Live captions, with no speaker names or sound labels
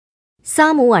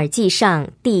撒母耳记上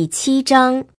第7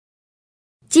章，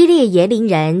基列耶琳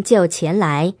人就前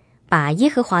来，把耶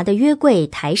和华的约柜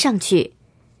抬上去。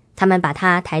他们把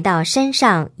他抬到山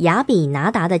上亚比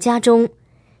拿达的家中，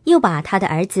又把他的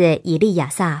儿子以利亚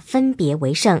撒分别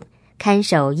为圣，看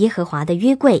守耶和华的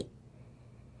约柜。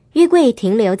约柜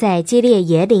停留在基列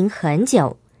耶琳很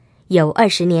久，有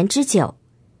20年之久。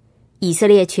以色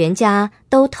列全家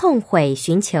都痛悔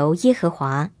寻求耶和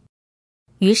华。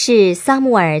于是撒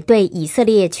母耳对以色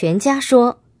列全家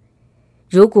说：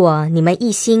如果你们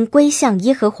一心归向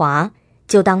耶和华，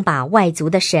就当把外族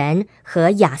的神和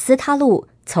亚斯他路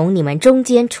从你们中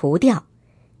间除掉，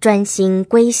专心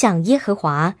归向耶和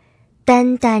华，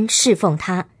单单侍奉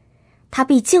他，他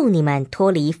必救你们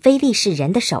脱离非利士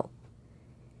人的手。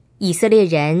以色列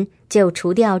人就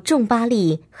除掉众巴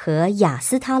力和亚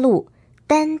斯他路，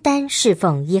单单侍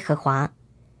奉耶和华。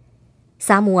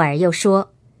撒母耳又说：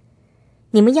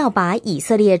你们要把以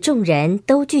色列众人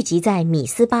都聚集在米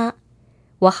斯巴，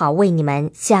我好为你们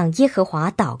向耶和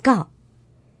华祷告。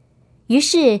于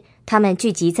是他们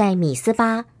聚集在米斯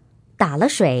巴，打了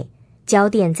水，浇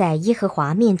奠在耶和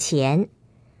华面前。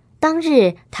当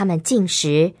日他们禁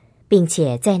食，并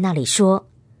且在那里说：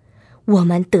我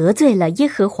们得罪了耶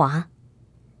和华。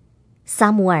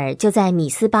撒母耳就在米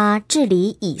斯巴治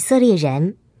理以色列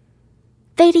人。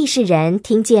非利士人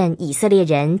听见以色列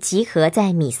人集合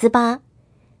在米斯巴，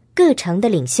各城的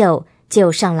领袖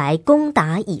就上来攻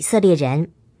打以色列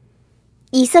人。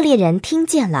以色列人听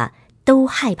见了，都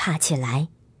害怕起来。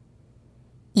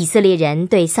以色列人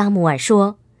对撒母耳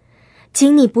说：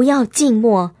请你不要静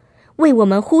默，为我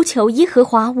们呼求耶和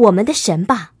华我们的神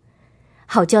吧，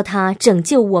好叫他拯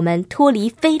救我们脱离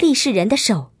非利士人的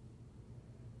手。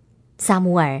撒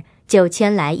母耳就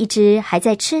牵来一只还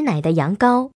在吃奶的羊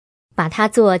羔，把它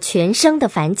做全牲的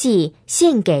燔祭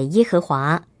献给耶和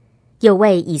华，又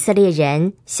为以色列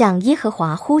人向耶和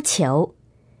华呼求，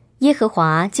耶和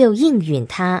华就应允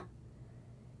他。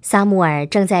撒母耳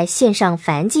正在献上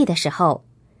燔祭的时候，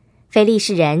非利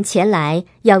士人前来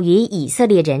要与以色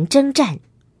列人征战。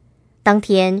当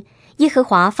天耶和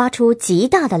华发出极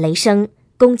大的雷声，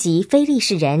攻击非利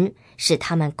士人，使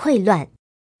他们溃乱，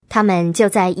他们就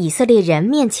在以色列人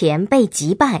面前被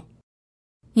击败。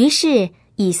于是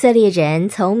以色列人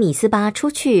从米斯巴出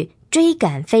去追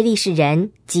赶非利士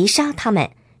人，击杀他们，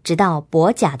直到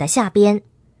伯甲的下边。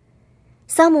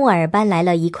撒母耳搬来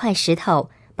了一块石头，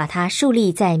把它竖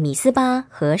立在米斯巴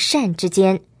和善之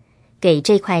间，给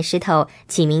这块石头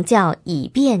起名叫以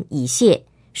便以谢，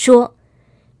说：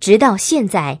直到现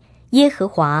在耶和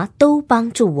华都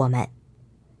帮助我们。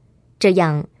这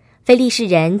样非利士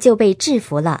人就被制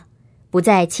服了，不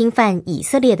再侵犯以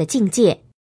色列的境界。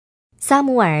撒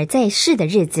母耳在世的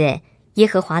日子，耶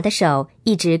和华的手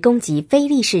一直攻击非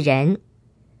利士人。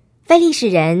非利士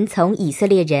人从以色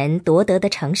列人夺得的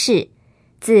城市，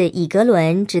自以革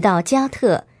伦直到加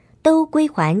特，都归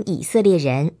还以色列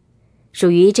人。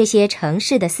属于这些城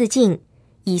市的四境，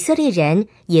以色列人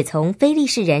也从非利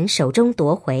士人手中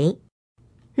夺回。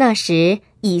那时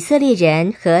以色列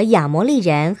人和亚摩利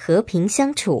人和平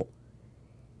相处。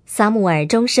撒母耳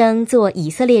终生做以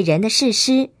色列人的士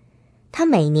师，他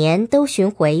每年都巡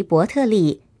回伯特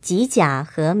利、吉甲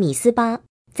和米斯巴，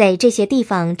在这些地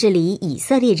方治理以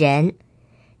色列人。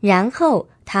然后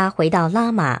他回到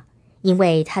拉玛，因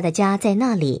为他的家在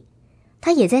那里，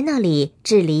他也在那里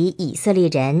治理以色列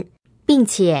人，并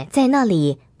且在那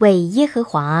里为耶和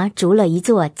华筑了一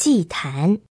座祭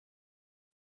坛。